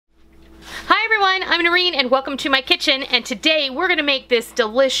I'm Noreen and welcome to my kitchen, and today we're going to make this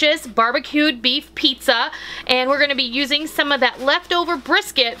delicious barbecued beef pizza, and we're going to be using some of that leftover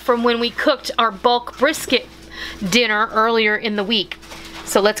brisket from when we cooked our bulk brisket dinner earlier in the week.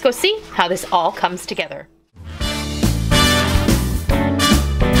 So let's go see how this all comes together.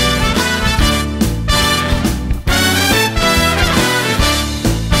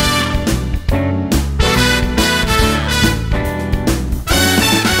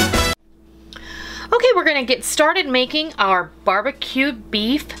 Okay, we're gonna get started making our barbecued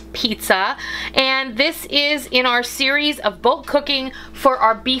beef pizza, and this is in our series of bulk cooking for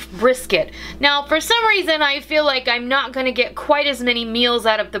our beef brisket. Now, for some reason, I feel like I'm not gonna get quite as many meals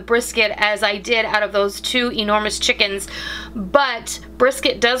out of the brisket as I did out of those two enormous chickens, but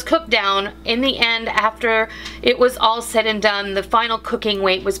brisket does cook down. In the end, after it was all said and done, the final cooking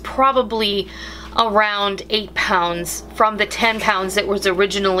weight was probably around 8 pounds from the 10 pounds it was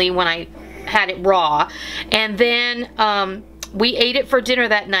originally when I had it raw. And then we ate it for dinner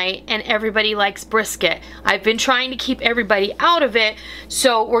that night, and everybody likes brisket. I've been trying to keep everybody out of it,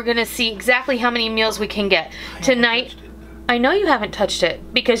 so we're gonna see exactly how many meals we can get tonight. I know you haven't touched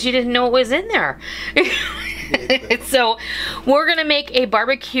it because you didn't know it was in there. So we're gonna make a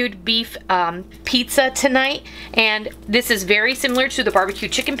barbecued beef pizza tonight, and this is very similar to the barbecue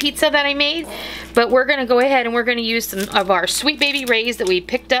chicken pizza that I made, but we're gonna go ahead and we're gonna use some of our Sweet Baby Rays that we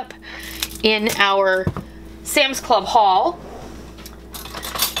picked up in our Sam's Club haul.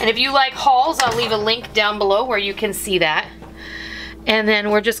 And if you like hauls, I'll leave a link down below where you can see that. And then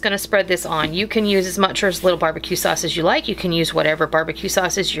we're just gonna spread this on. You can use as much or as little barbecue sauce as you like. You can use whatever barbecue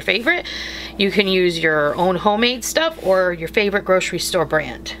sauce is your favorite. You can use your own homemade stuff or your favorite grocery store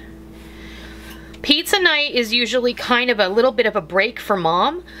brand. Pizza night is usually kind of a little bit of a break for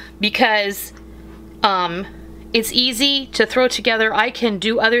Mom because it's easy to throw together. I can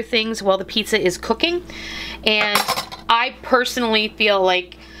do other things while the pizza is cooking, and I personally feel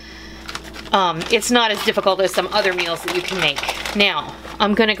like it's not as difficult as some other meals that you can make. Now,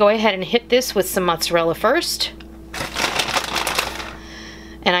 I'm gonna go ahead and hit this with some mozzarella first.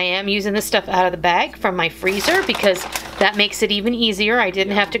 And I am using this stuff out of the bag from my freezer because that makes it even easier. I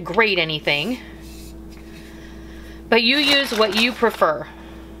didn't have to grate anything. But you use what you prefer.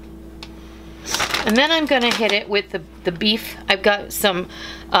 And then I'm gonna hit it with the beef. I've got some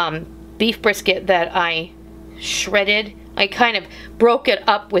beef brisket that I shredded. I kind of broke it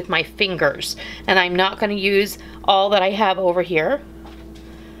up with my fingers, and I'm not gonna use all that I have over here.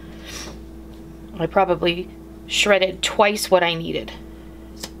 I probably shredded twice what I needed.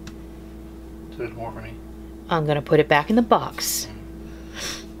 So there's more for me. I'm gonna put it back in the box.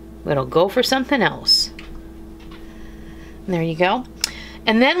 It'll go for something else. And there you go.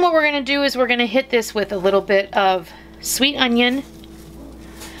 And then what we're gonna do is we're gonna hit this with a little bit of sweet onion,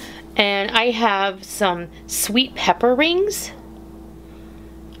 and I have some sweet pepper rings.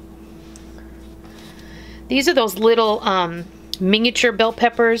 These are those little miniature bell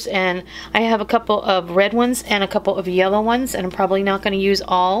peppers, and I have a couple of red ones and a couple of yellow ones, and I'm probably not gonna use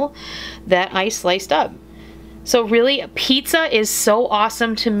all that I sliced up. So really, pizza is so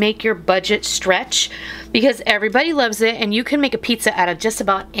awesome to make your budget stretch because everybody loves it, and you can make a pizza out of just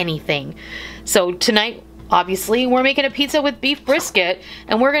about anything. So tonight, obviously, we're making a pizza with beef brisket,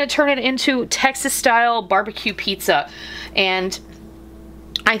 and we're gonna turn it into Texas style barbecue pizza. And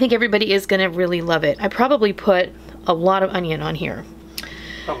I think everybody is gonna really love it. I probably put a lot of onion on here.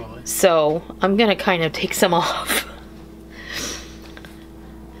 Probably. So I'm gonna kind of take some off.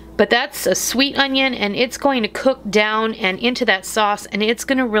 But that's a sweet onion, and it's going to cook down and into that sauce, and it's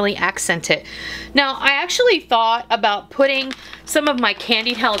going to really accent it. Now, I actually thought about putting some of my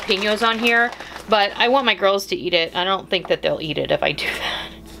candied jalapenos on here, but I want my girls to eat it. I don't think that they'll eat it if I do that.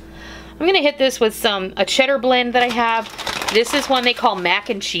 I'm going to hit this with a cheddar blend that I have. This is one they call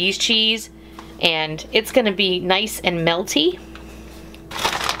mac and cheese, and it's going to be nice and melty.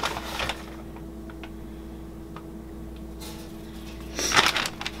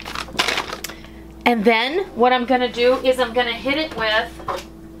 And then what I'm gonna do is I'm gonna hit it with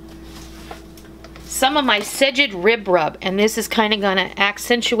some of my Soggy rib rub, and this is kind of gonna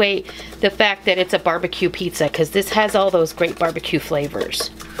accentuate the fact that it's a barbecue pizza because this has all those great barbecue flavors.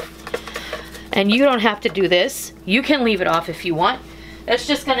 And you don't have to do this. You can leave it off if you want. That's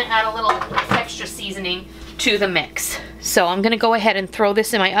just gonna add a little extra seasoning to the mix. So I'm gonna go ahead and throw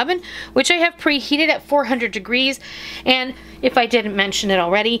this in my oven, which I have preheated at 400 degrees. And if I didn't mention it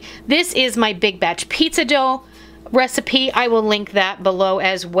already, this is my big batch pizza dough recipe. I will link that below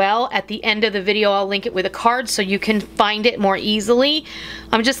as well. At the end of the video, I'll link it with a card so you can find it more easily.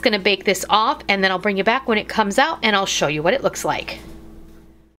 I'm just gonna bake this off, and then I'll bring you back when it comes out and I'll show you what it looks like.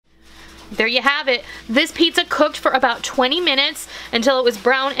 there you have it. This pizza cooked for about 20 minutes until it was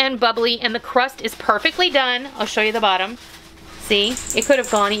brown and bubbly, and the crust is perfectly done. I'll show you the bottom. See, it could have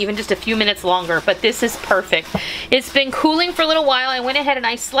gone even just a few minutes longer, but this is perfect. It's been cooling for a little while. I went ahead and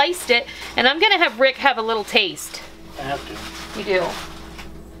I sliced it, and I'm gonna have Rick have a little taste. I have to. You do.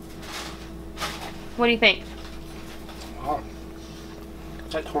 What do you think? Oh,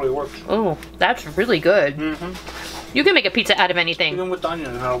 that totally works. Oh, that's really good. Mm-hmm. You can make a pizza out of anything. Even with the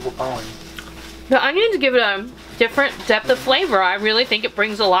onion, how overpowering. The onions give it a different depth of flavor. I really think it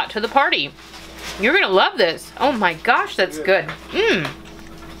brings a lot to the party. You're gonna love this. Oh my gosh, that's good.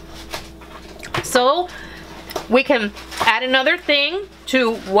 So we can add another thing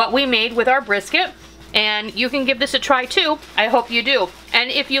to what we made with our brisket, and you can give this a try too. I hope you do. And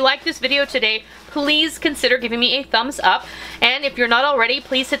if you like this video today, please consider giving me a thumbs up. And if you're not already,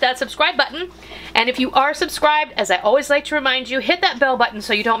 please hit that subscribe button. And if you are subscribed, as I always like to remind you, hit that bell button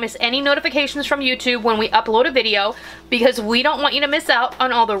so you don't miss any notifications from YouTube when we upload a video, because we don't want you to miss out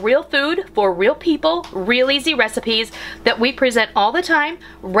on all the real food for real people, real easy recipes that we present all the time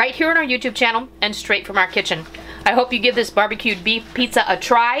right here on our YouTube channel and straight from our kitchen. I hope you give this barbecued beef pizza a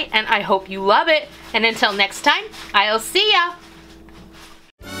try, and I hope you love it. And until next time, I'll see ya.